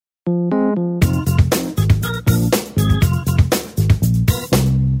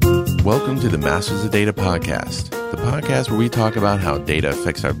Welcome to the Masters of Data podcast, the podcast where we talk about how data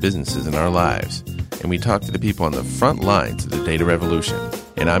affects our businesses and our lives. And we talk to the people on the front lines of the data revolution.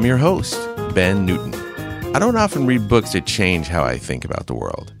 And I'm your host, Ben Newton. I don't often read books that change how I think about the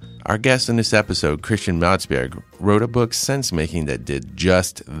world. Our guest in this episode, Christian Madsbjerg, wrote a book, Sensemaking, that did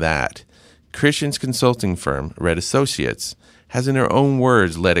just that. Christian's consulting firm, Red Associates, has in their own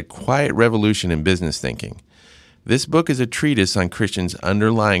words led a quiet revolution in business thinking. This book is a treatise on Christian's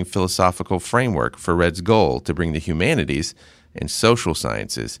underlying philosophical framework for Red's goal to bring the humanities and social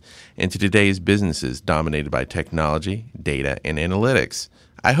sciences into today's businesses dominated by technology, data, and analytics.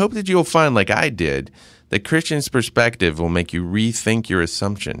 I hope that you'll find, like I did, that Christian's perspective will make you rethink your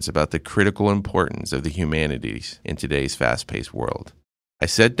assumptions about the critical importance of the humanities in today's fast-paced world. I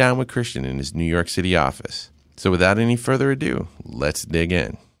sat down with Christian in his New York City office. So without any further ado, let's dig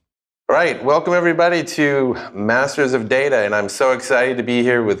in. All right, welcome everybody to Masters of Data, and I'm so excited to be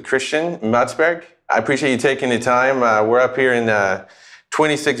here with Christian Madsbjerg. I appreciate you taking the time. We're up here in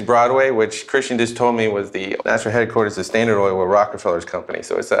 26 Broadway, which Christian just told me was the national headquarters of Standard Oil with Rockefeller's company.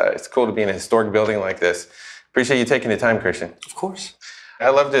 So it's cool to be in a historic building like this. Appreciate you taking the time, Christian. Of course. I'd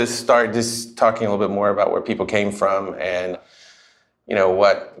love to start just talking a little bit more about where people came from and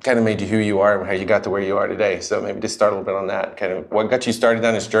what kind of made you who you are and how you got to where you are today. So maybe just start a little bit on that. Kind of what got you started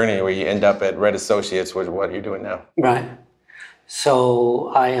on this journey where you end up at Red Associates, with what you're doing now. Right. So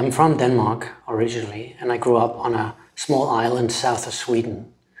I am from Denmark originally, and I grew up on a small island south of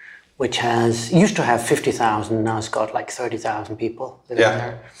Sweden, which used to have 50,000, now it's got like 30,000 people living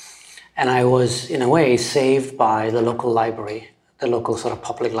there. And I was, in a way, saved by the local library, the local sort of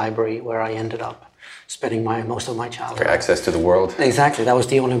public library where I ended up spending most of my childhood. For access to the world. Exactly. That was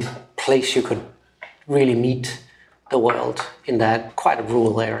the only place you could really meet the world in that quite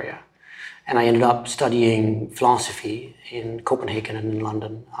rural area. And I ended up studying philosophy in Copenhagen and in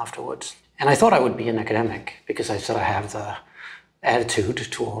London afterwards. And I thought I would be an academic because I sort of have the attitude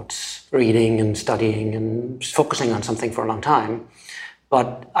towards reading and studying and focusing on something for a long time.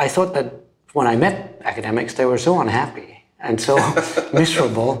 But I thought that when I met academics, they were so unhappy and so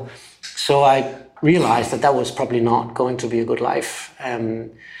miserable. So I realized that was probably not going to be a good life. And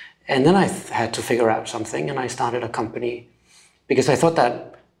then I had to figure out something, and I started a company because I thought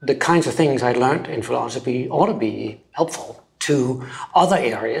that the kinds of things I learned in philosophy ought to be helpful to other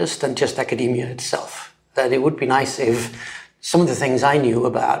areas than just academia itself. That it would be nice if some of the things I knew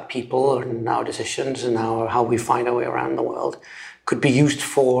about people and our decisions and how we find our way around the world could be used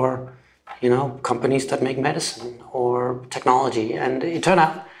for, companies that make medicine or technology. And it turned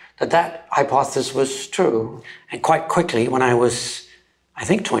out that hypothesis was true. And quite quickly, when I was, I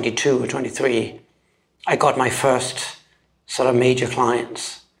think 22 or 23, I got my first sort of major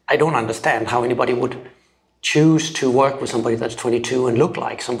clients. I don't understand how anybody would choose to work with somebody that's 22 and look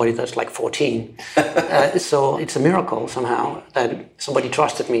like somebody that's like 14. So it's a miracle somehow that somebody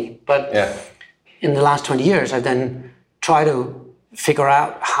trusted me. But in the last 20 years, I've then tried to figure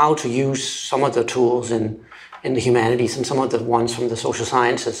out how to use some of the tools in the humanities and some of the ones from the social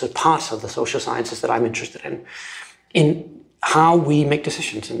sciences, the parts of the social sciences that I'm interested in how we make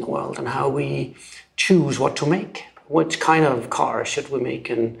decisions in the world and how we choose what to make. What kind of car should we make,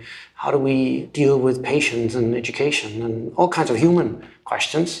 and how do we deal with patients and education and all kinds of human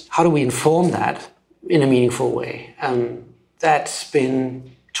questions? How do we inform that in a meaningful way? That's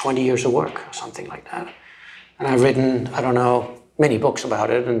been 20 years of work or something like that. And I've written, many books about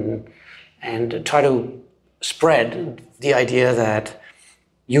it and try to spread the idea that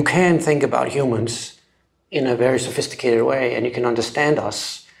you can think about humans in a very sophisticated way and you can understand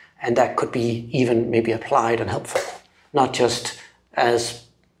us, and that could be even maybe applied and helpful, not just as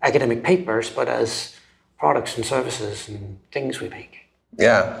academic papers, but as products and services and things we make.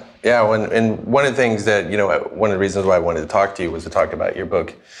 And one of the things that, one of the reasons why I wanted to talk to you was to talk about your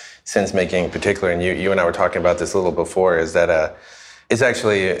book, Sensemaking in particular, and you and I were talking about this a little before, is that it's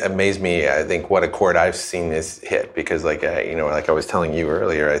actually amazed me, I think, what a chord I've seen this hit, because like I was telling you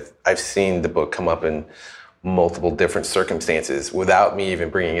earlier, I've seen the book come up in multiple different circumstances without me even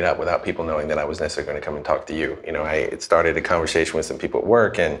bringing it up, without people knowing that I was necessarily going to come and talk to you. It started a conversation with some people at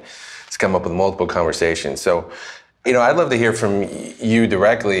work, and it's come up with multiple conversations. So, I'd love to hear from you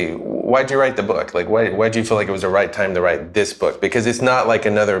directly. Why'd you write the book? Like, why'd you feel like it was the right time to write this book? Because it's not like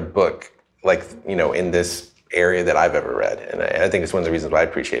another book, like, in this area that I've ever read. And I think it's one of the reasons why I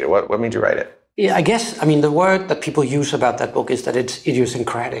appreciate it. What made you write it? Yeah, I guess, the word that people use about that book is that it's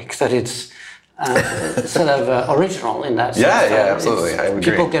idiosyncratic, that it's sort of original in that sense. Yeah, absolutely. I agree.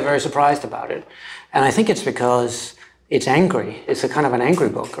 People get very surprised about it. And I think it's because it's angry. It's a kind of an angry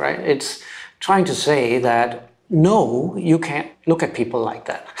book, right? It's trying to say that no, you can't look at people like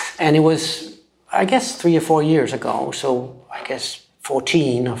that. And it was, I guess, 3 or 4 years ago, so I guess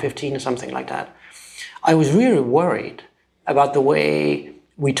 14 or 15 or something like that, I was really worried about the way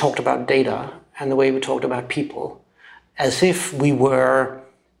we talked about data and the way we talked about people, as if we were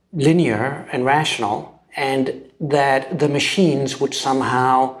linear and rational, and that the machines would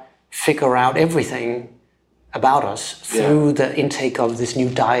somehow figure out everything about us through the intake of this new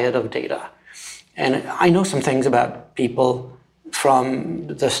diet of data. And I know some things about people from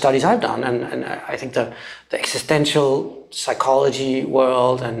the studies I've done, and I think the existential psychology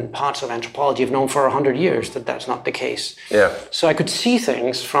world and parts of anthropology have known for 100 years that that's not the case. Yeah. So I could see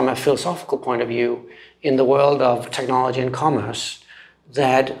things from a philosophical point of view in the world of technology and commerce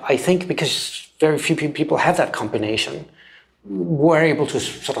that I think, because very few people have that combination, were able to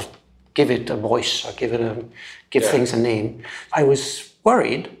sort of give it a voice or give things a name. I was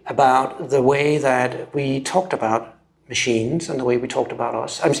worried about the way that we talked about machines and the way we talked about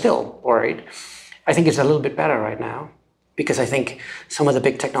us. I'm still worried. I think it's a little bit better right now, because I think some of the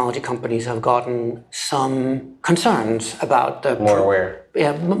big technology companies have gotten some concerns about the... More aware.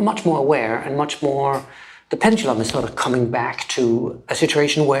 Yeah, much more aware, and much more... The pendulum is sort of coming back to a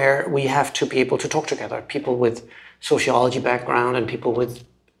situation where we have to be able to talk together. People with sociology background and people with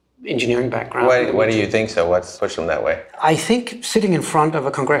engineering background. Why do you think so? What's pushed them that way? I think sitting in front of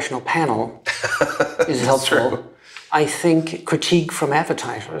a congressional panel is helpful. True. I think critique from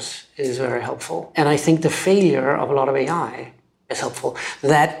advertisers is very helpful. And I think the failure of a lot of AI is helpful.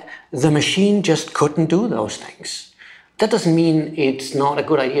 That the machine just couldn't do those things. That doesn't mean it's not a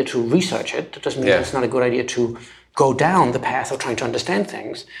good idea to research it. That doesn't mean it's not a good idea to go down the path of trying to understand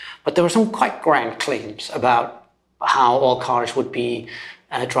things. But there were some quite grand claims about how all cars would be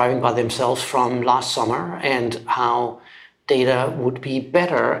driving by themselves from last summer, and how data would be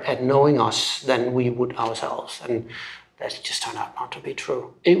better at knowing us than we would ourselves. And that just turned out not to be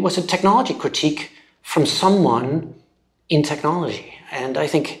true. It was a technology critique from someone in technology. And I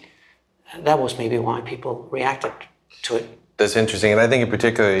think that was maybe why people reacted to it. That's interesting. And I think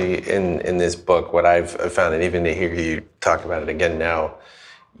particularly in this book, what I've found, and even to hear you talk about it again now,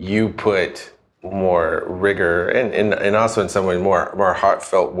 you put more rigor and also in some way more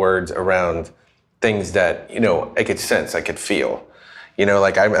heartfelt words around things that, I could sense, I could feel.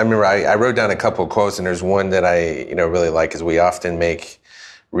 Like I remember I wrote down a couple of quotes, and there's one that I really like, is we often make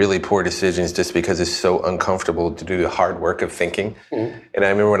really poor decisions just because it's so uncomfortable to do the hard work of thinking. Mm-hmm. And I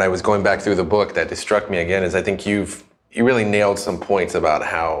remember when I was going back through the book, that just struck me again, is I think you really nailed some points about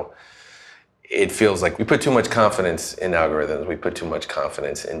how it feels like we put too much confidence in algorithms. We put too much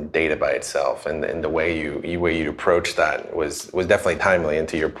confidence in data by itself, and the way you approach that was definitely timely. And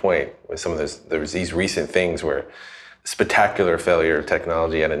to your point, with some of there's these recent things where spectacular failure of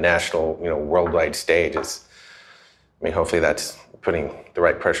technology at a national, worldwide stage is. Hopefully that's putting the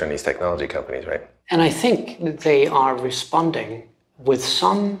right pressure on these technology companies, right? And I think that they are responding with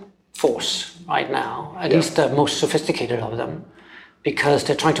some force right now, at least the most sophisticated of them, because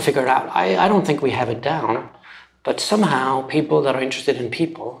they're trying to figure it out. I don't think we have it down, but somehow people that are interested in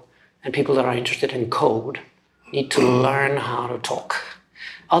people and people that are interested in code need to learn how to talk.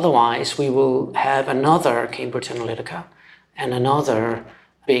 Otherwise, we will have another Cambridge Analytica and another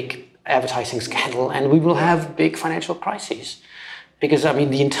big advertising scandal, and we will have big financial crises. Because,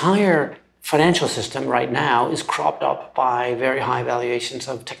 the entire financial system right now is cropped up by very high valuations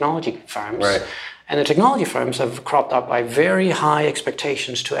of technology firms. Right. And the technology firms have cropped up by very high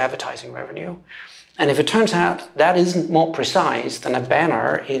expectations to advertising revenue. And if it turns out that isn't more precise than a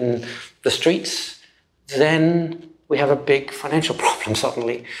banner in the streets, then we have a big financial problem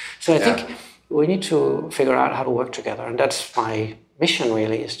suddenly. So I think we need to figure out how to work together. And that's my mission,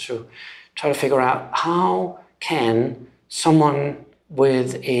 really, is to try to figure out how can someone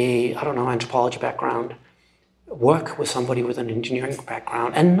with a, anthropology background work with somebody with an engineering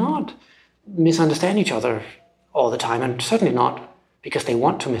background and not misunderstand each other all the time, and certainly not because they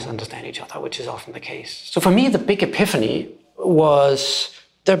want to misunderstand each other, which is often the case. So for me, the big epiphany was,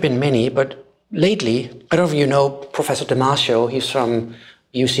 there have been many, but lately, I don't know if you know Professor Damasio, he's from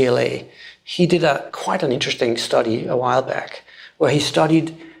UCLA. He did quite an interesting study a while back where he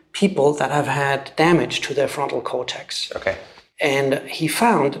studied people that have had damage to their frontal cortex. Okay. And he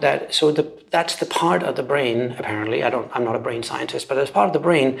found that, that's the part of the brain, apparently, I'm not a brain scientist, but there's part of the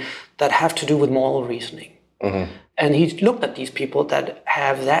brain that have to do with moral reasoning. Mm-hmm. And he looked at these people that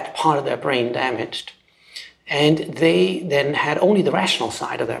have that part of their brain damaged, and they then had only the rational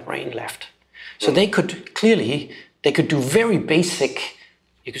side of their brain left. So they could do very basic,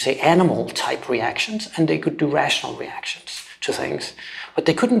 you could say, animal type reactions, and they could do rational reactions to things. But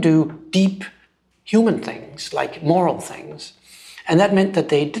they couldn't do deep human things, like moral things. And that meant that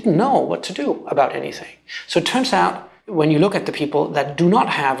they didn't know what to do about anything. So it turns out, when you look at the people that do not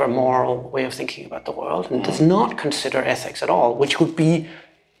have a moral way of thinking about the world and does not consider ethics at all, which would be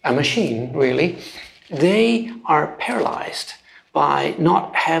a machine, really, they are paralyzed by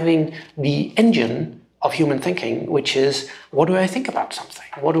not having the engine of human thinking, which is, what do I think about something?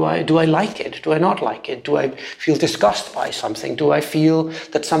 Do I like it? Do I not like it? Do I feel disgust by something? Do I feel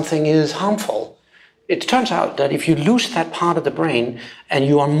that something is harmful? It turns out that if you lose that part of the brain and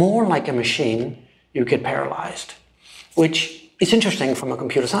you are more like a machine, you get paralyzed. Which is interesting from a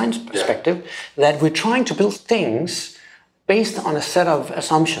computer science perspective, that we're trying to build things based on a set of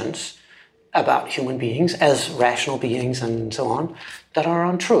assumptions about human beings as rational beings and so on that are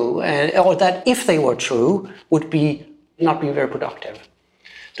untrue, or that if they were true would not be very productive.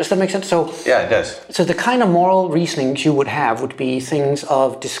 Does that make sense? So yeah, it does. So the kind of moral reasonings you would have would be things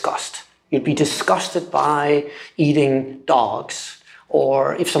of disgust. You'd be disgusted by eating dogs,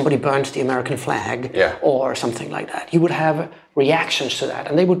 or if somebody burns the American flag, or something like that. You would have reactions to that,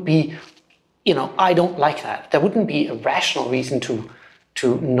 and they would be, I don't like that. There wouldn't be a rational reason to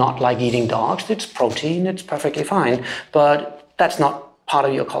not like eating dogs. It's protein, it's perfectly fine, but that's not part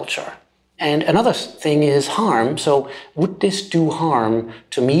of your culture. And another thing is harm. So would this do harm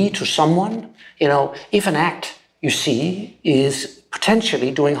to me, to someone? If an act you see is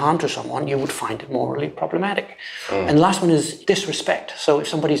potentially doing harm to someone, you would find it morally problematic. And the last one is disrespect. So if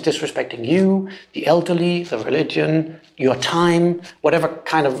somebody's disrespecting you, the elderly, the religion, your time, whatever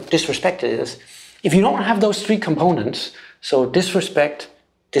kind of disrespect it is, if you don't have those three components, so disrespect,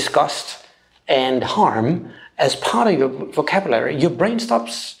 disgust, and harm, as part of your vocabulary, your brain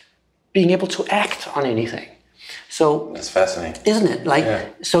stops being able to act on anything. So that's fascinating. Isn't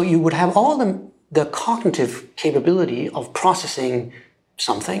it? So you would have all the cognitive capability of processing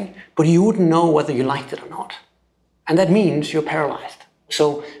something, but you wouldn't know whether you liked it or not. And that means you're paralyzed.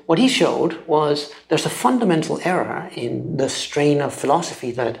 So what he showed was there's a fundamental error in the strain of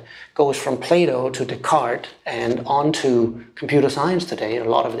philosophy that goes from Plato to Descartes and on to computer science today, a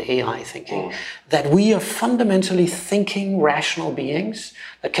lot of the AI thinking, that we are fundamentally thinking rational beings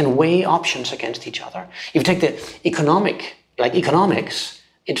that can weigh options against each other. If you take the economics,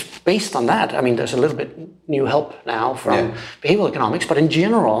 it's based on that. I mean, there's a little bit new help now from behavioral economics, but in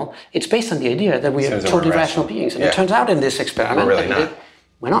general, it's based on the idea that we are totally rational beings. And it turns out in this experiment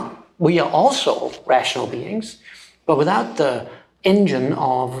we're not. We are also rational beings, but without the engine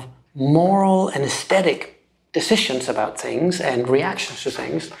of moral and aesthetic decisions about things and reactions to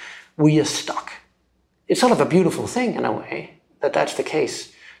things, we are stuck. It's sort of a beautiful thing in a way that that's the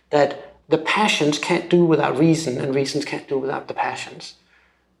case, that the passions can't do without reason and reasons can't do without the passions.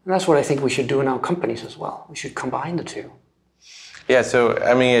 And that's what I think we should do in our companies as well. We should combine the two. Yeah, so,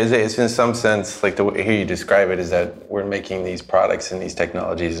 I mean, it's in some sense, like the way you describe it, is that we're making these products and these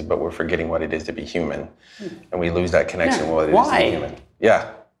technologies, but we're forgetting what it is to be human. And we lose that connection with what it is to be human.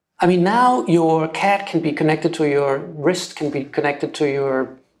 Yeah. I mean, now your cat can be connected to your wrist, can be connected to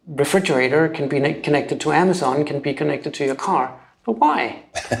your refrigerator, can be connected to Amazon, can be connected to your car. But why?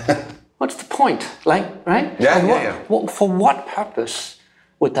 What's the point? Right? For what purpose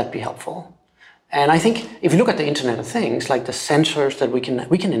would that be helpful? And I think if you look at the Internet of Things, like the sensors that we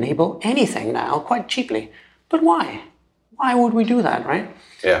can enable anything now quite cheaply. But why? Why would we do that, right?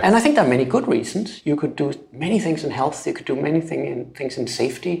 Yeah. And I think there are many good reasons. You could do many things in health. You could do many things in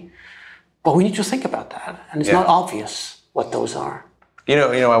safety. But we need to think about that. And it's not obvious what those are.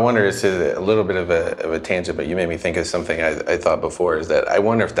 I wonder, it's a little bit of a tangent, but you made me think of something I thought before, is that I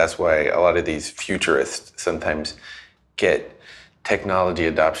wonder if that's why a lot of these futurists sometimes get technology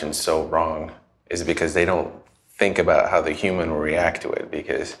adoption so wrong, is because they don't think about how the human will react to it.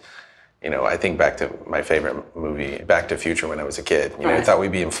 Because, I think back to my favorite movie, Back to the Future, when I was a kid. I thought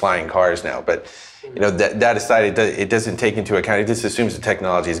we'd be in flying cars now, but that aside, it doesn't take into account. It just assumes the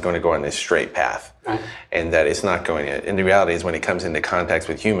technology is going to go on this straight path, and that it's not going to. And the reality is, when it comes into contact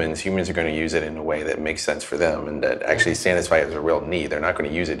with humans are going to use it in a way that makes sense for them and that actually satisfies a real need. They're not going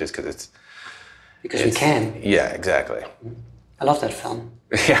to use it just because we can. Yeah, exactly. I love that film.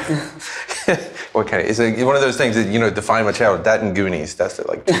 Yeah. Okay. It's one of those things that, define my childhood. That and Goonies. That's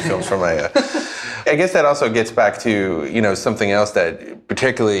like two films from my... I guess that also gets back to, something else that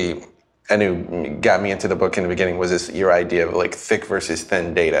particularly I knew got me into the book in the beginning was your idea of like thick versus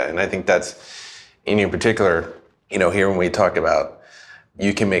thin data. And I think that's, in your particular, here when we talk about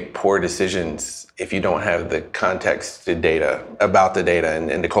you can make poor decisions if you don't have the context to data, about the data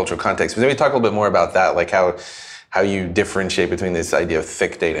and the cultural context. But maybe talk a little bit more about that, like how you differentiate between this idea of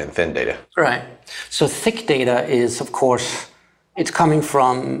thick data and thin data. Right. So thick data is, of course, It's coming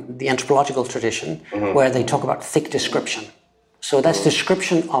from the anthropological tradition where they talk about thick description. So that's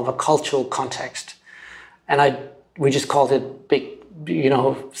description of a cultural context. And we just called it big,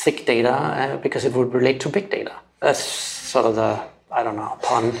 thick data because it would relate to big data. That's sort of the,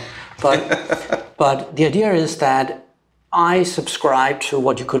 pun. But the idea is that I subscribe to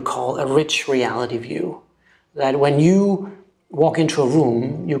what you could call a rich reality view. That when you walk into a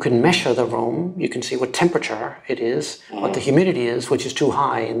room, you can measure the room, you can see what temperature it is, what the humidity is, which is too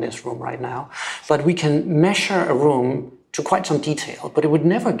high in this room right now. But we can measure a room to quite some detail, but it would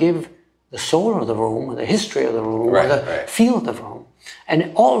never give the soul of the room, or the history of the room, or the feel of the room.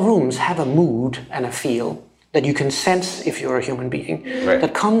 And all rooms have a mood and a feel that you can sense if you're a human being,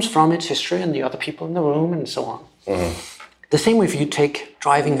 that comes from its history and the other people in the room and so on. The same way if you take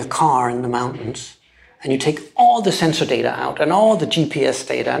driving a car in the mountains, and you take all the sensor data out and all the GPS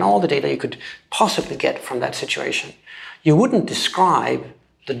data and all the data you could possibly get from that situation, you wouldn't describe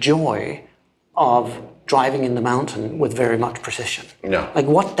the joy of driving in the mountain with very much precision. No. Like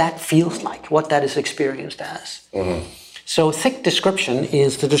what that feels like, what that is experienced as. So thick description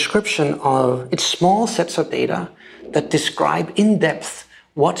is the description of, it's small sets of data that describe in depth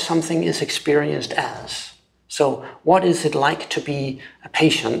what something is experienced as. So what is it like to be a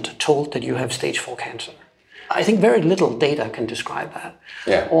patient told that you have stage 4 cancer? I think very little data can describe that.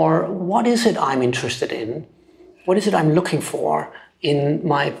 Yeah. Or what is it I'm interested in? What is it I'm looking for in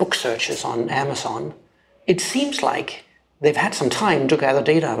my book searches on Amazon? It seems like they've had some time to gather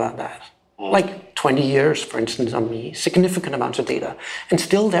data about that. Like 20 years, for instance, on me, significant amounts of data. And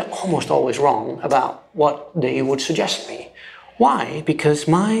still they're almost always wrong about what they would suggest me. Why? Because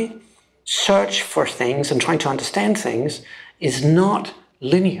my search for things and trying to understand things is not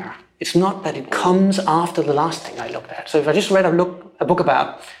linear. It's not that it comes after the last thing I looked at. So if I just read a book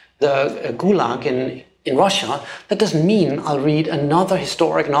about the Gulag in Russia, that doesn't mean I'll read another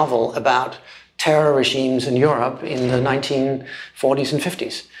historic novel about terror regimes in Europe in the 1940s and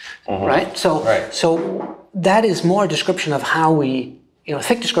 50s, right? So that is more a description of how we,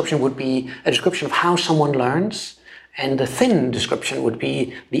 thick description would be a description of how someone learns, and the thin description would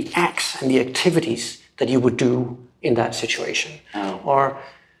be the acts and the activities that you would do in that situation. Or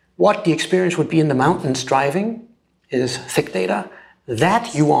what the experience would be in the mountains driving is thick data.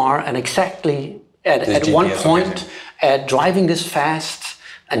 That you are and exactly at one point at driving this fast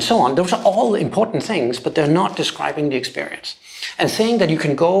and so on. Those are all important things, but they're not describing the experience. And saying that you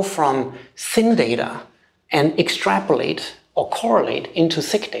can go from thin data and extrapolate or correlate into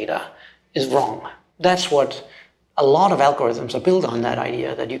thick data is wrong. That's what a lot of algorithms are built on, that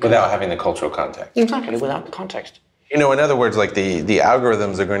idea that you can... Without having the cultural context. Exactly, without the context. In other words, like the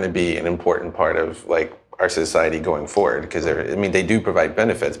algorithms are going to be an important part of like our society going forward because they do provide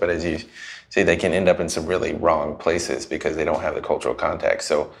benefits, but as you say, they can end up in some really wrong places because they don't have the cultural context.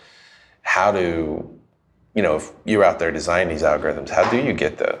 So how do, if you're out there designing these algorithms, how do you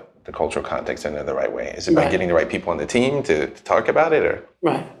get the cultural context in the right way? Is it by getting the right people on the team to talk about it? Or?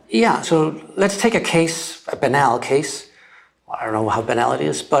 Right. Yeah. So let's take a banal case. I don't know how banal it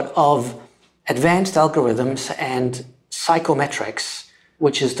is, but of advanced algorithms and psychometrics,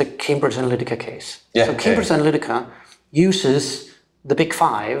 which is the Cambridge Analytica case. So Cambridge Analytica uses the Big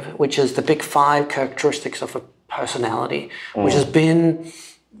Five, which is the Big Five characteristics of a personality, which has been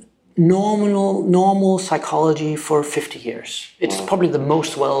normal psychology for 50 years. It's probably the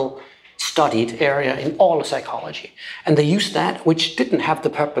most well-studied area in all of psychology. And they used that, which didn't have the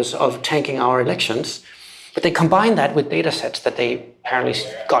purpose of tanking our elections, but they combined that with data sets that they apparently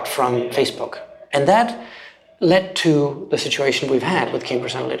got from Facebook. And that led to the situation we've had with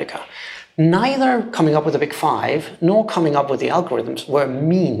Cambridge Analytica. Neither coming up with the Big Five nor coming up with the algorithms were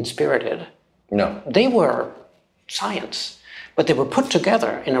mean-spirited. No. They were science, but they were put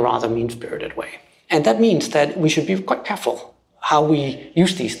together in a rather mean-spirited way. And that means that we should be quite careful how we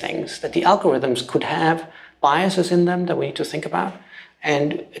use these things, that the algorithms could have biases in them that we need to think about,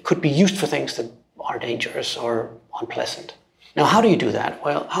 and it could be used for things that are dangerous or unpleasant. Now, how do you do that?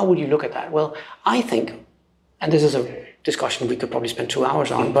 Well, how would you look at that? Well, I think, and this is a discussion we could probably spend 2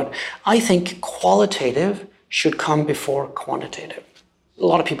 hours on, but I think qualitative should come before quantitative. A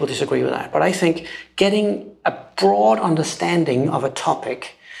lot of people disagree with that, but I think getting a broad understanding of a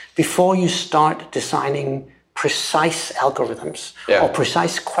topic before you start designing precise algorithms or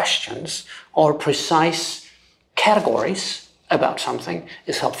precise questions or precise categories about something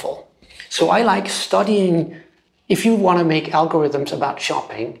is helpful. So I like studying, if you want to make algorithms about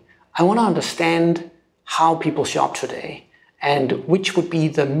shopping, I want to understand how people shop today and which would be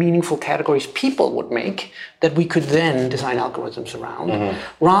the meaningful categories people would make that we could then design algorithms around,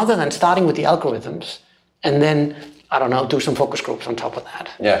 rather than starting with the algorithms and then I don't know, do some focus groups on top of that.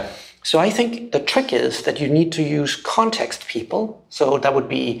 Yeah. So I think the trick is that you need to use context people. So that would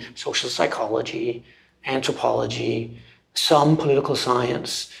be social psychology, anthropology, some political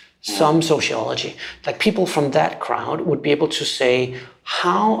science, some sociology. Like people from that crowd would be able to say,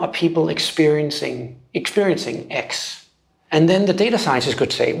 how are people experiencing X? And then the data scientists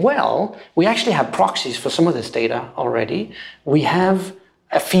could say, well, we actually have proxies for some of this data already. We have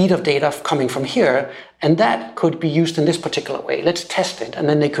a feed of data coming from here, and that could be used in this particular way. Let's test it. And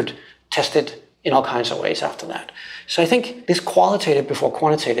then they could test it in all kinds of ways after that. So I think this qualitative before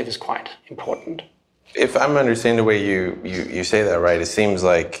quantitative is quite important. If I'm understanding the way you say that right, it seems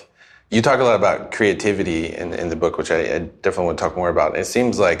like you talk a lot about creativity in the book, which I definitely want to talk more about. It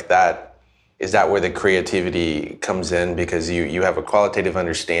seems like is that where the creativity comes in, because you have a qualitative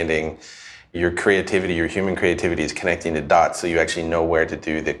understanding. Your creativity, your human creativity is connecting the dots, so you actually know where to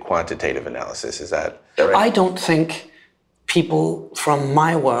do the quantitative analysis. Is that right? I don't think people from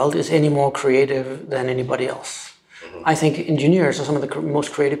my world is any more creative than anybody else. Mm-hmm. I think engineers are some of the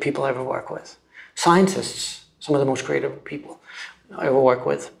most creative people I ever work with. Scientists, some of the most creative people I ever work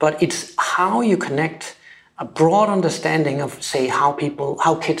with. But it's how you connect a broad understanding of, say, how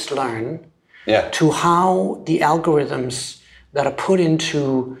kids learn, to how the algorithms that are put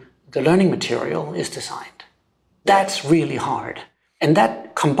into the learning material is designed. That's really hard. And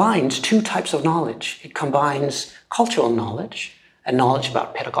that combines two types of knowledge. It combines cultural knowledge and knowledge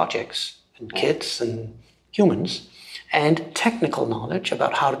about pedagogics and kids and humans, and technical knowledge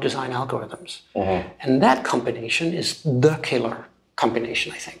about how to design algorithms. Mm-hmm. And that combination is the killer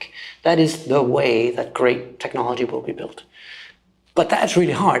combination, I think. That is the way that great technology will be built. But that's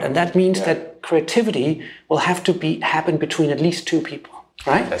really hard. And that means that creativity will have to happen between at least two people.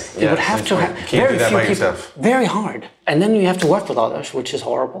 Right? Yes, you would have to have very few people. Yourself. Very hard. And then you have to work with others, which is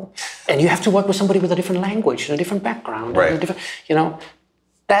horrible. And you have to work with somebody with a different language and a different background. Right. And a different,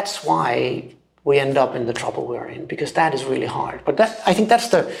 that's why we end up in the trouble we're in, because that is really hard. But I think that's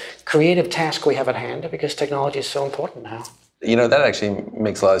the creative task we have at hand, because technology is so important now. That actually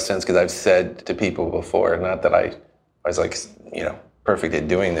makes a lot of sense, because I've said to people before, not that I was like, perfect at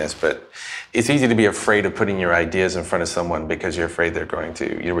doing this, but it's easy to be afraid of putting your ideas in front of someone because you're afraid they're going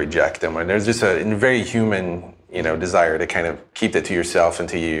to reject them. And there's just a very human, desire to kind of keep that to yourself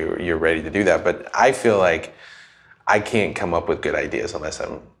until you're ready to do that. But I feel like I can't come up with good ideas unless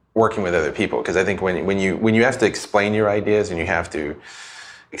I'm working with other people, because I think when you have to explain your ideas and you have to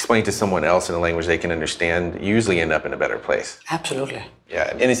explain to someone else in a language they can understand, you usually end up in a better place. Absolutely.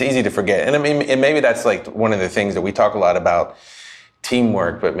 Yeah, and it's easy to forget. And I mean, and maybe that's like one of the things that we talk a lot about,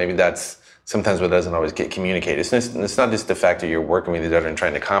 teamwork, but maybe that's sometimes what doesn't always get communicated. It's not just the fact that you're working with each other and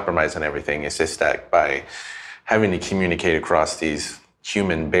trying to compromise on everything. It's just that by having to communicate across these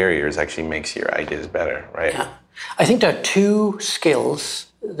human barriers actually makes your ideas better, right? Yeah. I think there are two skills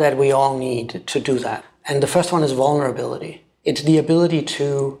that we all need to do that. And the first one is vulnerability. It's the ability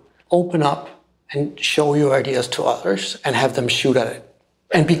to open up and show your ideas to others and have them shoot at it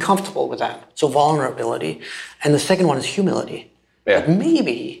and be comfortable with that. So vulnerability. And the second one is humility. Yeah. But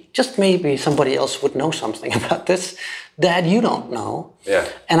maybe, just maybe, somebody else would know something about this that you don't know. Yeah.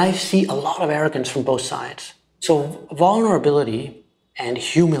 And I see a lot of arrogance from both sides. So vulnerability and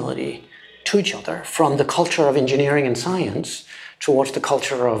humility to each other, from the culture of engineering and science towards the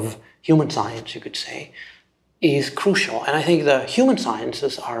culture of human science, you could say, is crucial. And I think the human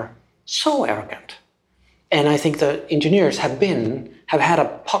sciences are so arrogant. And I think the engineers have had a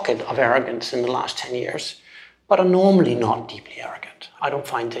pocket of arrogance in the last 10 years. But are normally not deeply arrogant. I don't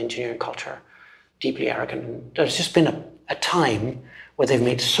find the engineering culture deeply arrogant. There's just been a time where they've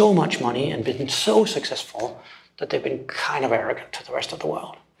made so much money and been so successful that they've been kind of arrogant to the rest of the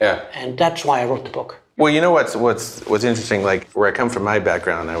world. Yeah. And that's why I wrote the book. Well, what's interesting, like where I come from, my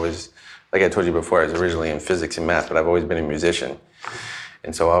background, I was, like I told you before, I was originally in physics and math, but I've always been a musician.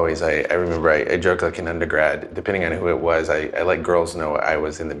 And so always, I remember I joked like in undergrad, depending on who it was, I let girls know I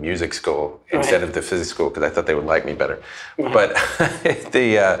was in the music school instead of the physics school, because I thought they would like me better. Right. But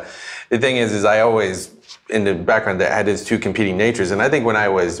the thing is I always, in the background, that had these two competing natures. And I think when I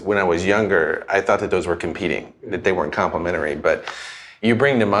was younger, I thought that those were competing, that they weren't complementary. But you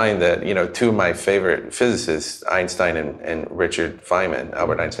bring to mind that, two of my favorite physicists, Einstein and Richard Feynman,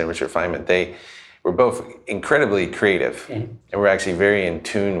 Albert Einstein and Richard Feynman, they were both incredibly creative, and we're actually very in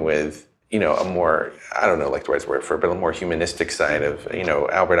tune with, a more, I don't know like the right word for it, but a more humanistic side of,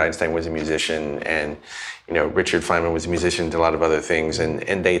 Albert Einstein was a musician, and, Richard Feynman was a musician, did a lot of other things,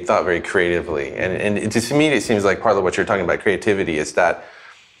 and they thought very creatively. And to me, it seems like part of what you're talking about, creativity, is that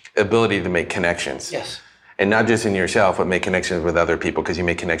ability to make connections. Yes. And not just in yourself, but make connections with other people, because you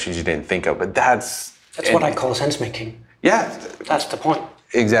make connections you didn't think of. But that's That's what I call sense making. Yeah. That's the point.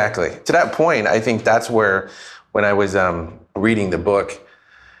 Exactly. To that point, I think that's where, when I was reading the book,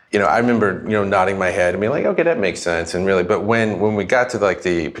 I remember, nodding my head and being like, okay, that makes sense. And really, but when we got to like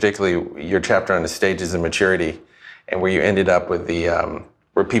particularly your chapter on the stages of maturity, and where you ended up with the,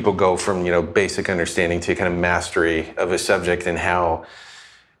 where people go from, basic understanding to kind of mastery of a subject and how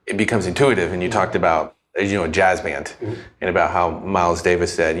it becomes intuitive. And you talked about, a jazz band, and about how Miles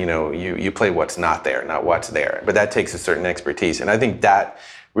Davis said, you play what's not there, not what's there. But that takes a certain expertise. And I think that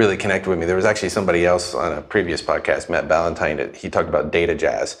really connected with me. There was actually somebody else on a previous podcast, Matt Ballantyne, that he talked about data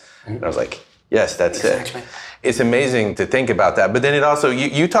jazz. And I was like, yes, that's it. It's amazing to think about that. But then it also,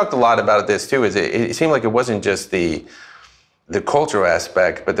 you talked a lot about this too, is it seemed like it wasn't just the cultural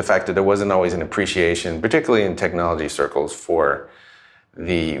aspect, but the fact that there wasn't always an appreciation, particularly in technology circles, for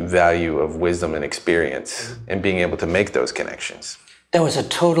the value of wisdom and experience and being able to make those connections. There was a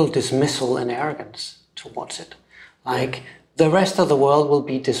total dismissal and arrogance towards it. Like, the rest of the world will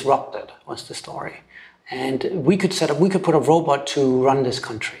be disrupted, was the story. And we could put a robot to run this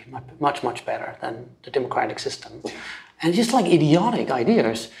country much, much better than the democratic system. And just like idiotic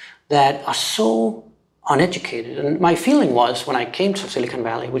ideas that are so uneducated. And my feeling was, when I came to Silicon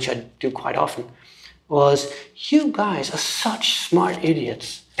Valley, which I do quite often, was, you guys are such smart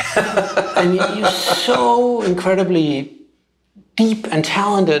idiots. And you're so incredibly deep and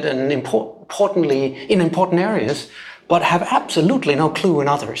talented and importantly in important areas, but have absolutely no clue in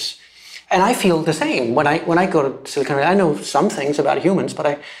others. And I feel the same when I go to Silicon Valley. I know some things about humans,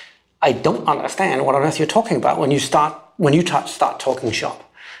 but I don't understand what on earth you're talking about when you start talking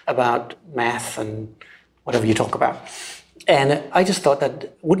shop about math and whatever you talk about. And I just thought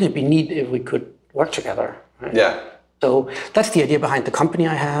that wouldn't it be neat if we could work together? Right? Yeah. So that's the idea behind the company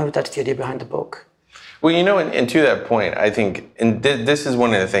I have. That's the idea behind the book. Well, and to that point, I think, and this is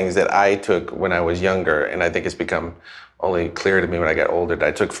one of the things that I took when I was younger, and I think it's become only clear to me when I got older, that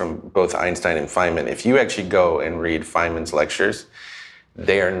I took from both Einstein and Feynman. If you actually go and read Feynman's lectures,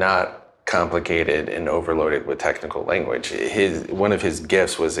 they are not complicated and overloaded with technical language. One of his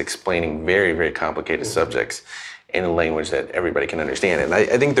gifts was explaining very, very complicated subjects in a language that everybody can understand. And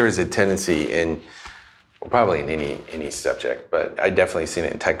I think there is a tendency probably in any subject, but I definitely seen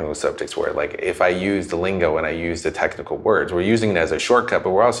it in technical subjects where, like, if I use the lingo and I use the technical words, we're using it as a shortcut, but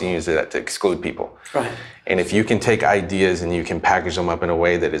we're also using it to exclude people. Right. And if you can take ideas and you can package them up in a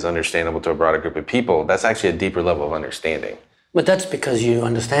way that is understandable to a broader group of people, that's actually a deeper level of understanding. But that's because you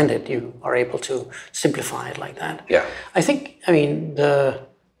understand it. You are able to simplify it like that. Yeah. I mean, the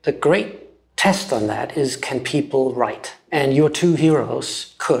great test on that is, can people write? And your two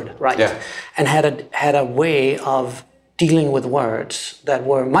heroes could write, and had a way of dealing with words that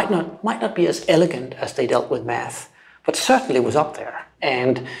might not be as elegant as they dealt with math, but certainly was up there.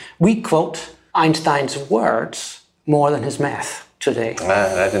 And we quote Einstein's words more than his math today. I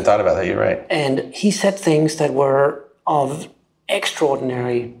hadn't thought about that. You're right. And he said things that were of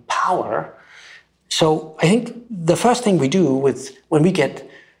extraordinary power. So I think the first thing we do when we get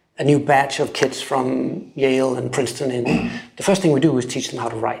a new batch of kids from Yale and Princeton in, the first thing we do is teach them how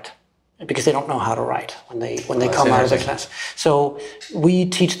to write, because they don't know how to write when they come out of the class. So we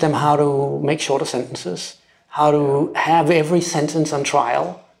teach them how to make shorter sentences, how to have every sentence on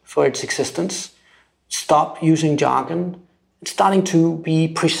trial for its existence, stop using jargon, starting to be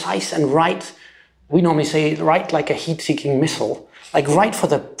precise and write. We normally say write like a heat-seeking missile, like write for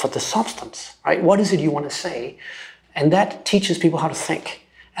the substance, right? What is it you want to say? And that teaches people how to think.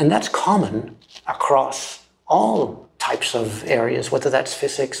 And that's common across all types of areas, whether that's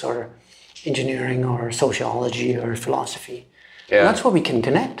physics or engineering or sociology or philosophy. Yeah. And that's where we can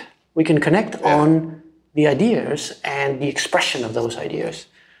connect. We can connect on the ideas and the expression of those ideas.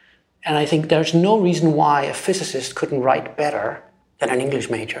 And I think there's no reason why a physicist couldn't write better than an English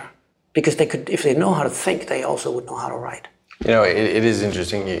major. Because they could, if they know how to think, they also would know how to write. It is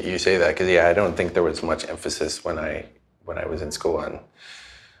interesting you say that, because I don't think there was much emphasis when I was in school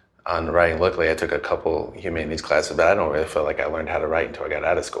on writing. Luckily, I took a couple humanities classes, but I don't really feel like I learned how to write until I got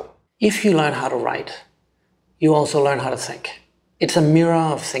out of school. If you learn how to write, you also learn how to think. It's a mirror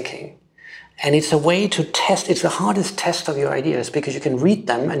of thinking. And it's a way to test, it's the hardest test of your ideas, because you can read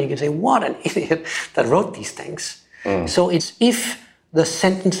them and you can say, what an idiot that wrote these things. So it's, if the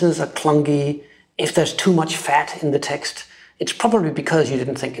sentences are clunky, if there's too much fat in the text, it's probably because you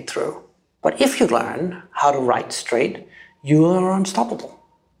didn't think it through. But if you learn how to write straight, you are unstoppable.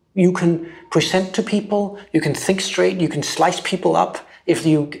 You can present to people, you can think straight, you can slice people up if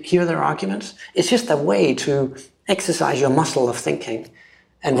you hear their arguments. It's just a way to exercise your muscle of thinking.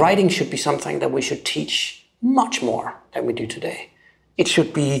 And writing should be something that we should teach much more than we do today. It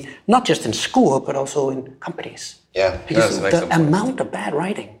should be not just in school, but also in companies. Yeah, because the amount of bad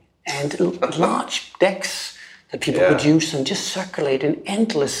writing and large decks that people produce and just circulate in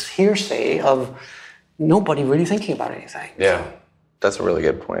endless hearsay of nobody really thinking about anything. Yeah, that's a really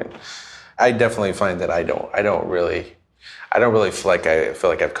good point. I definitely find that I don't really feel like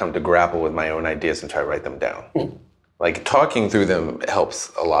I've come to grapple with my own ideas and try to write them down. Like talking through them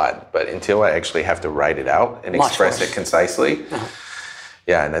helps a lot, but until I actually have to write it out and express it concisely,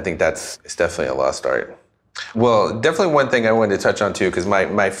 and I think it's definitely a lost art. Well, definitely one thing I wanted to touch on too, because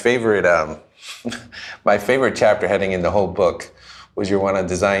my favorite my favorite chapter heading in the whole book was your one on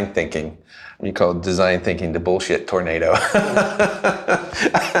design thinking. You call design thinking the bullshit tornado.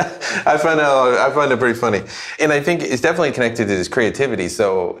 I find it pretty funny, and I think it's definitely connected to this creativity.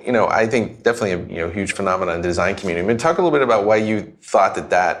 So, I think definitely a huge phenomenon in the design community. I mean, talk a little bit about why you thought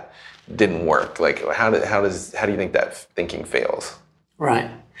that didn't work. Like, how do you think that thinking fails?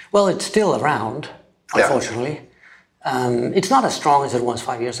 Right. Well, it's still around, unfortunately. It's not as strong as it was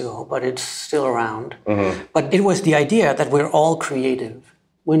 5 years ago, but it's still around. Mm-hmm. But it was the idea that we're all creative.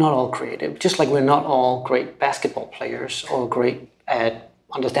 We're not all creative, just like we're not all great basketball players or great at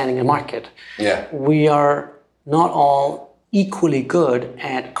understanding the market. Yeah. We are not all equally good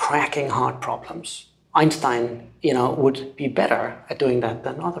at cracking hard problems. Einstein, would be better at doing that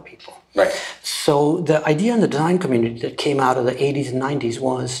than other people. Right. So the idea in the design community that came out of the 80s and 90s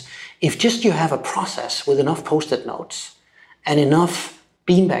was, if just you have a process with enough Post-it notes and enough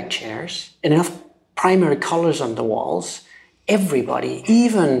beanbag chairs and enough primary colors on the walls, everybody,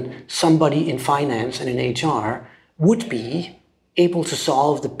 even somebody in finance and in HR, would be able to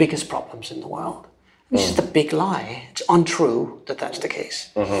solve the biggest problems in the world. This is a big lie. It's untrue that that's the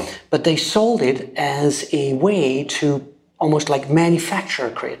case. Mm-hmm. But they sold it as a way to almost like manufacture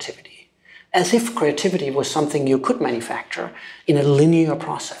creativity, as if creativity was something you could manufacture in a linear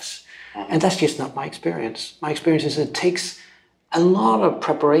process. Mm-hmm. And that's just not my experience. My experience is it takes a lot of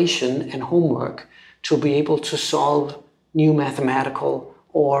preparation and homework to be able to solve new mathematical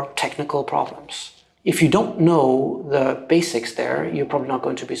or technical problems. If you don't know the basics there, you're probably not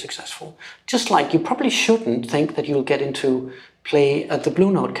going to be successful. Just like you probably shouldn't think that you'll get into play at the Blue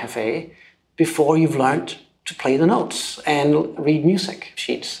Note Cafe before you've learned to play the notes and read music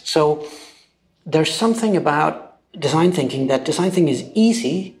sheets. So there's something about design thinking is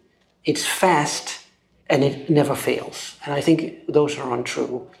easy, it's fast, and it never fails. And I think those are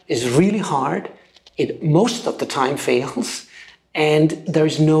untrue. It's really hard. It most of the time fails. And there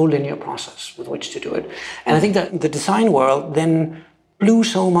is no linear process with which to do it. And I think that the design world then blew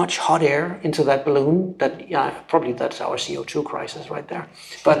so much hot air into that balloon that, probably that's our CO2 crisis right there.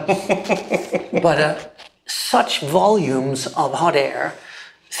 But such volumes of hot air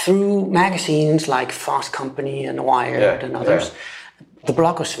through magazines like Fast Company and Wired and others, the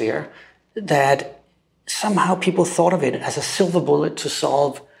blogosphere, that somehow people thought of it as a silver bullet to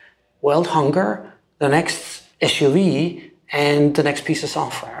solve world hunger, the next SUV, and the next piece of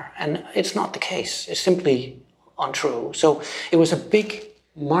software. And it's not the case. It's simply untrue. So it was a big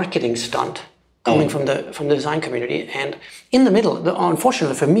marketing stunt coming from the design community. And in the middle,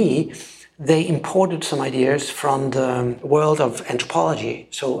 unfortunately for me, they imported some ideas from the world of anthropology,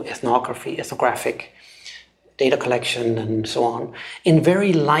 so ethnographic, data collection, and so on, in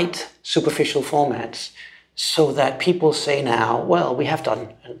very light, superficial formats, so that people say now, well, we have done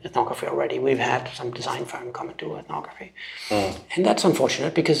ethnography already. We've had some design firm come and do ethnography. And that's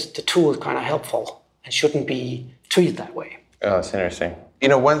unfortunate because the tool is kind of helpful and shouldn't be treated that way. Oh, that's interesting.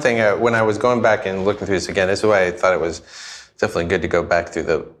 One thing, when I was going back and looking through this again, this is why I thought it was definitely good to go back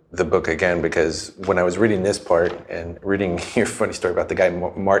through the book again, because when I was reading this part and reading your funny story about the guy,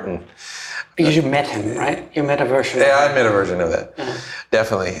 Martin. Because you met him, right? You met a version of that. Yeah, I met a version of that.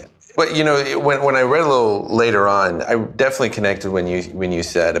 Definitely. But when I read a little later on, I definitely connected when you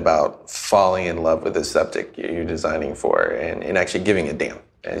said about falling in love with the subject you're designing for and actually giving a damn,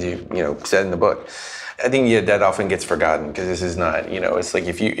 as you said in the book. I think that often gets forgotten because this is not, it's like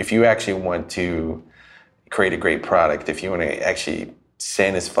if you actually want to create a great product, if you want to actually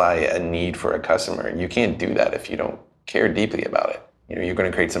satisfy a need for a customer, you can't do that if you don't care deeply about it. You're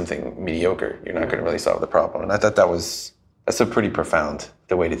going to create something mediocre. You're not going to really solve the problem. And I thought that's a pretty profound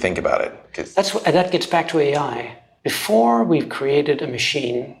the way to think about it. That gets back to AI. Before we've created a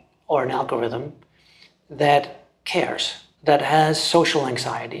machine or an algorithm that cares, that has social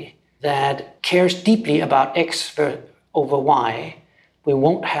anxiety, that cares deeply about X over Y, we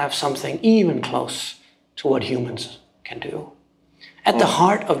won't have something even close to what humans can do. At the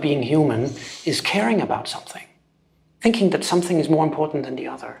heart of being human is caring about something, thinking that something is more important than the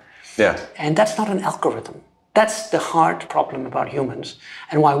other. Yeah. And that's not an algorithm. That's the hard problem about humans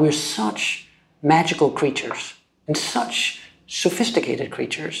and why we're such magical creatures and such sophisticated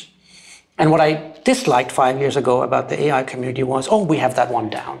creatures. And what I disliked 5 years ago about the AI community was, oh, we have that one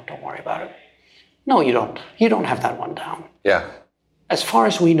down. Don't worry about it. No, you don't. You don't have that one down. Yeah. As far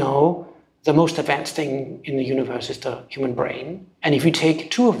as we know, the most advanced thing in the universe is the human brain. And if you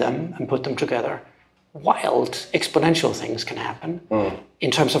take two of them and put them together, wild exponential things can happen in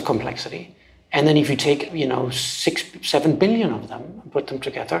terms of complexity. And then if you take, 6-7 billion of them and put them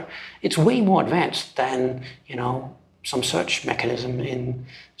together, it's way more advanced than, some search mechanism in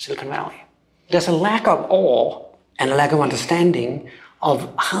Silicon Valley. There's a lack of awe and a lack of understanding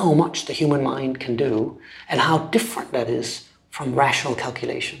of how much the human mind can do and how different that is from rational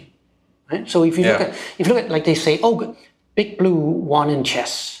calculation. Right? So if you look at, like they say, oh, Big Blue won in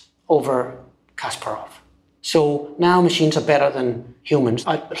chess over Kasparov. So now machines are better than humans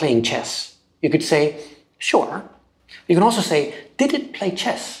at playing chess. You could say, sure. You can also say, did it play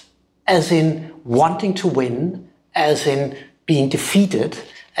chess? As in wanting to win, as in being defeated,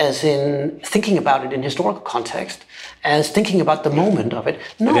 as in thinking about it in historical context, as thinking about the moment of it.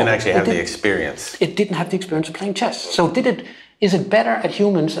 No, it didn't actually have the experience. It didn't have the experience of playing chess. So is it better at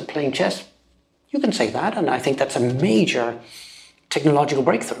humans at playing chess? You can say that, and I think that's a major technological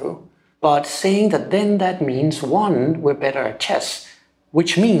breakthrough. But saying that then that means, one, we're better at chess,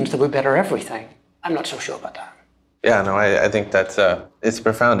 which means that we're better at everything, I'm not so sure about that. Yeah, no, I think that's it's a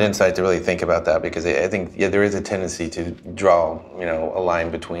profound insight to really think about that, because I think there is a tendency to draw a line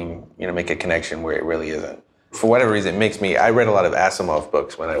between make a connection where it really isn't. For whatever reason, it makes me. I read a lot of Asimov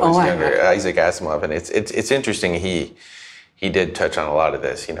books when I was younger, Isaac Asimov, and it's interesting. He did touch on a lot of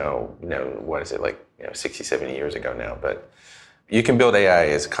this. What is it like 60, 70 years ago now, but. You can build AI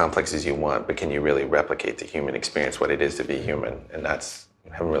as complex as you want, but can you really replicate the human experience, what it is to be human? And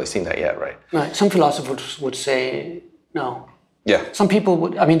we haven't really seen that yet, right? Right. Some philosophers would say no. Yeah. Some people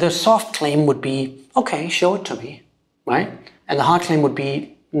would, the soft claim would be, okay, show it to me, right? And the hard claim would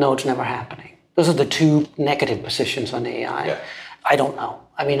be, no, it's never happening. Those are the two negative positions on AI. Yeah. I don't know.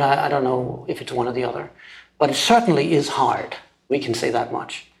 I don't know if it's one or the other. But it certainly is hard. We can say that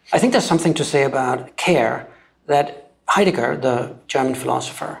much. I think there's something to say about care that Heidegger, the German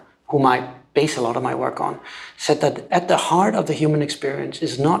philosopher, whom I base a lot of my work on, said that at the heart of the human experience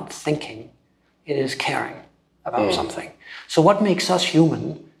is not thinking, it is caring about something. So what makes us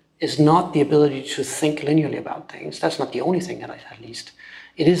human is not the ability to think linearly about things. That's not the only thing, at least.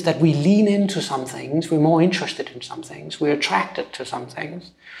 It is that we lean into some things, we're more interested in some things, we're attracted to some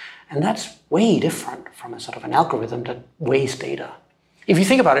things. And that's way different from a sort of an algorithm that weighs data. If you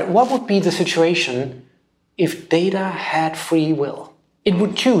think about it, what would be the situation if data had free will? It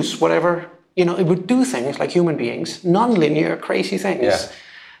would choose whatever, it would do things like human beings, non-linear, crazy things. Yeah.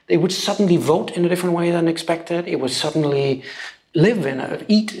 They would suddenly vote in a different way than expected. It would suddenly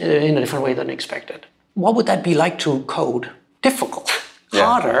eat in a different way than expected. What would that be like to code? Difficult,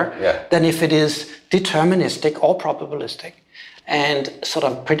 harder than if it is deterministic or probabilistic and sort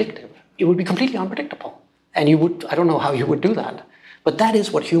of predictive. It would be completely unpredictable. And I don't know how you would do that. But that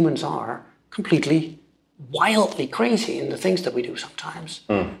is what humans are, completely wildly crazy in the things that we do sometimes.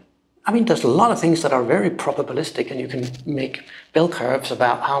 There's a lot of things that are very probabilistic, and you can make bell curves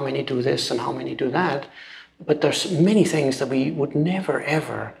about how many do this and how many do that. But there's many things that we would never,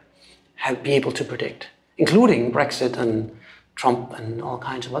 ever be able to predict, including Brexit and Trump and all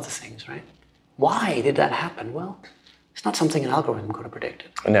kinds of other things, right? Why did that happen? Well, it's not something an algorithm could have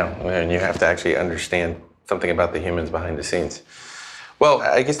predicted. No, and you have to actually understand something about the humans behind the scenes. Well,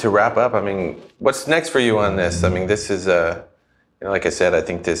 I guess to wrap up, what's next for you on this? This is like I said, I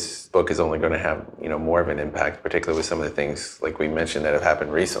think this book is only going to have, more of an impact, particularly with some of the things like we mentioned that have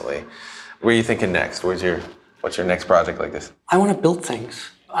happened recently. Where are you thinking next? What's your next project like this? I want to build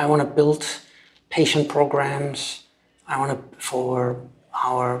things. I want to build patient programs. I want to, for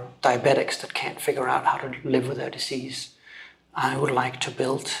our diabetics that can't figure out how to live with their disease. I would like to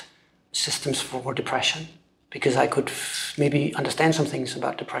build systems for depression, because I could maybe understand some things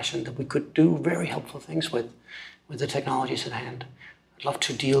about depression that we could do very helpful things with the technologies at hand. I'd love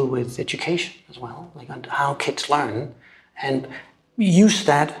to deal with education as well, like how kids learn, and use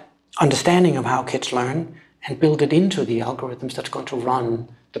that understanding of how kids learn and build it into the algorithms that's going to run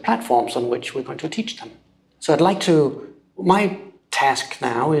the platforms on which we're going to teach them. So my task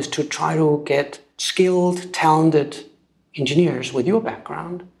now is to try to get skilled, talented engineers with your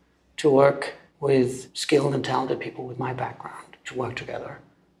background to work with skilled and talented people with my background to work together,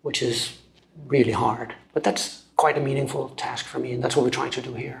 which is really hard. But that's quite a meaningful task for me, and that's what we're trying to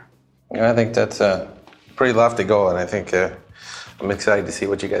do here. I think that's a pretty lofty goal, and I think I'm excited to see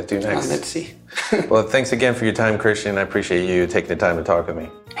what you guys do next. Let's see. Well, thanks again for your time, Christian. I appreciate you taking the time to talk with me.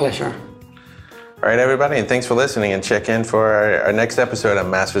 Pleasure. All right, everybody, and thanks for listening, and check in for our next episode on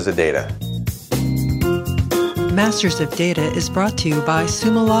Masters of Data. Masters of Data is brought to you by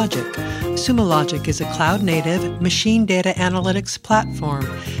Sumo Logic. Sumo Logic is a cloud-native machine data analytics platform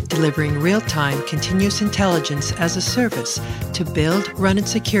delivering real-time continuous intelligence as a service to build, run, and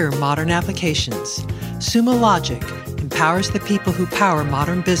secure modern applications. Sumo Logic empowers the people who power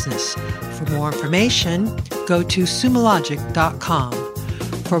modern business. For more information, go to sumologic.com.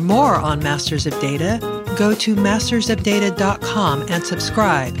 For more on Masters of Data, go to mastersofdata.com and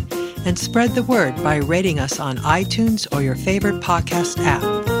subscribe. And spread the word by rating us on iTunes or your favorite podcast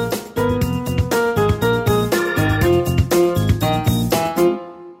app.